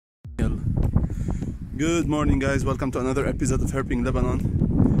Good morning guys, welcome to another episode of Herping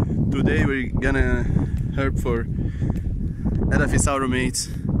Lebanon. Today we're gonna herp for Elaphe sauromates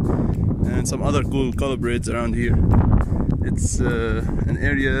and some other cool colubrids around here. It's an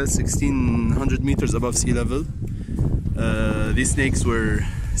area 1600 meters above sea level. These snakes were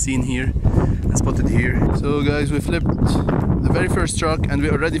seen here and spotted here. So guys, we flipped the very first rock and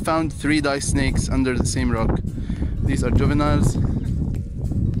we already found 3 dice snakes under the same rock. These are juveniles.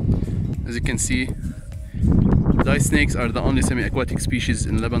 As you can see, dice snakes are the only semi-aquatic species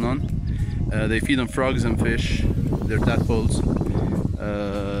in Lebanon. They feed on frogs and fish. They're tadpoles.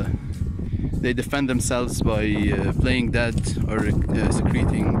 They defend themselves by playing dead or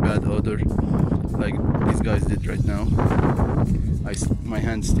secreting bad odor, like these guys did right now. My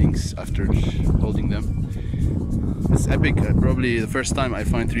hand stinks after holding them. It's epic. Probably the first time I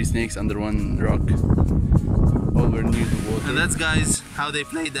find 3 snakes under one rock over near the water. And that's, guys, how they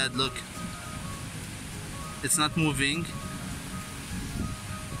play dead. Look. It's not moving.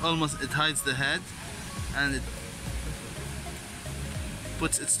 Almost it hides the head and it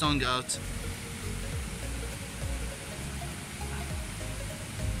puts its tongue out.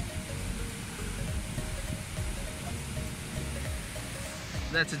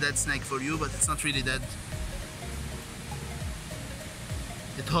 That's a dead snake for you, but it's not really dead.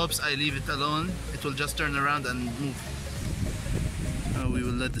 It hopes I leave it alone. It will just turn around and move. We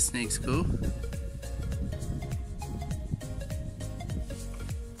will let the snakes go.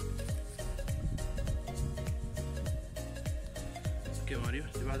 Mario,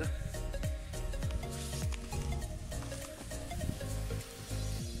 اللي بعدها.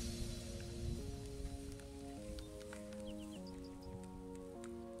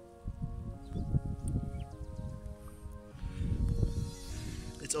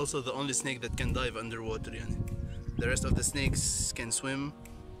 It's also the only snake that can dive underwater. The rest of the snakes can swim,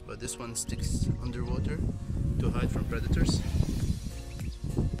 but this one sticks underwater to hide from predators.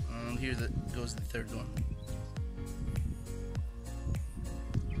 And here goes the third one.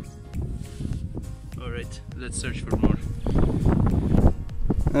 Alright, let's search for more.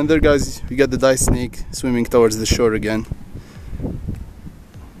 And there, guys, we got the dice snake swimming towards the shore again.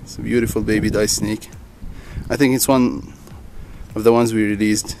 It's a beautiful baby dice snake. I think it's one of the ones we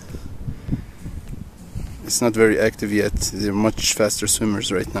released. It's not very active yet. They're much faster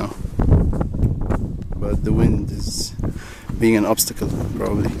swimmers right now. But the wind is being an obstacle,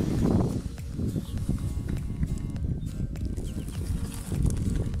 probably.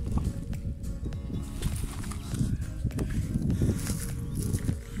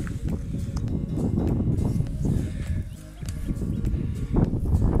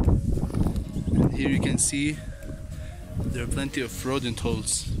 Here you can see there are plenty of rodent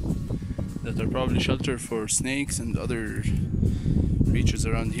holes that are probably shelter for snakes and other creatures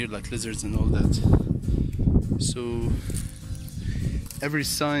around here, like lizards and all that. So every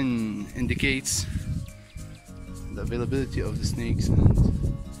sign indicates the availability of the snakes and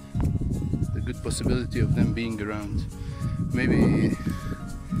the good possibility of them being around. Maybe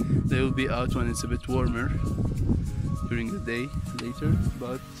they will be out when it's a bit warmer during the day later,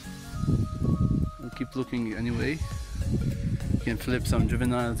 but I'll keep looking anyway. You can flip some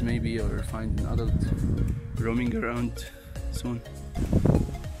juveniles maybe, or find an adult roaming around soon.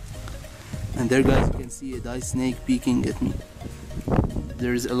 And there, guys, you can see a dice snake peeking at me.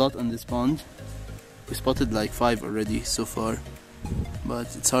 There's a lot on this pond. We spotted like 5 already so far,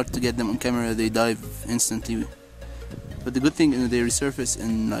 but it's hard to get them on camera. They dive instantly. But the good thing is they resurface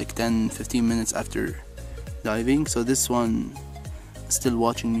in like 10-15 minutes after diving. So this one is still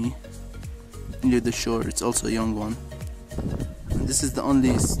watching me near the shore. It's also a young one. And this is the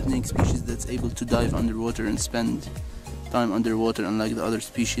only snake species that's able to dive underwater and spend time underwater, unlike the other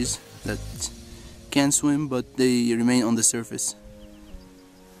species that can swim but they remain on the surface.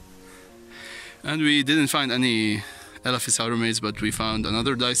 And we didn't find any Elaphe sauromates, but we found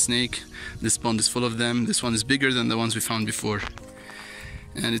another dice snake. This pond is full of them. This one is bigger than the ones we found before,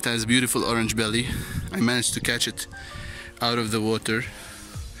 and it has a beautiful orange belly. I managed to catch it out of the water.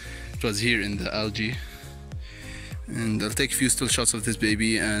 It was here in the algae, and I'll take a few still shots of this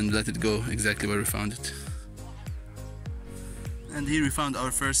baby and let it go exactly where we found it. And here we found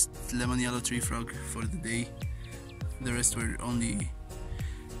our first lemon yellow tree frog for the day. The rest were only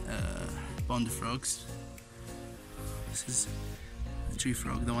pond frogs. This is a tree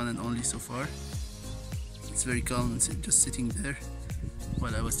frog, the one and only so far. It's very calm and just sitting there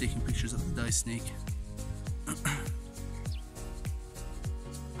while I was taking pictures of the dice snake.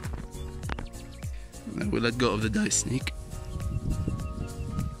 I will let go of the dice snake.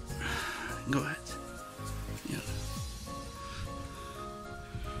 Go ahead. Yeah.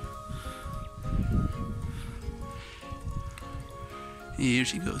 Here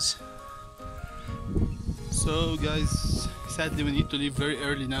she goes. So guys, sadly we need to leave very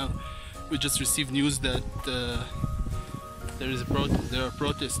early now. We just received news that there are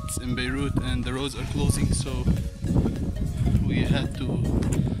protests in Beirut and the roads are closing, so we had to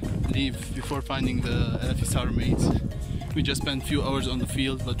leave before finding the Elaphe sauromates. We just spent a few hours on the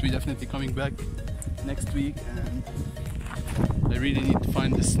field, but we're definitely coming back next week, and I really need to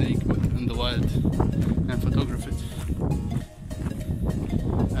find this snake in the wild and photograph it.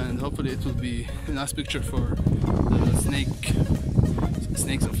 And hopefully it will be a nice picture for the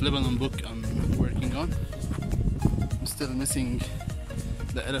Snakes of Lebanon book I'm working on. I'm still missing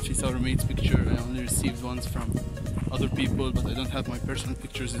the Elaphe sauromates picture. I only received ones from other people, but I don't have my personal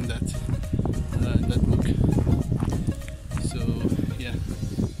pictures in that book. So yeah,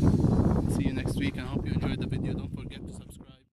 see you next week, and I hope you enjoy.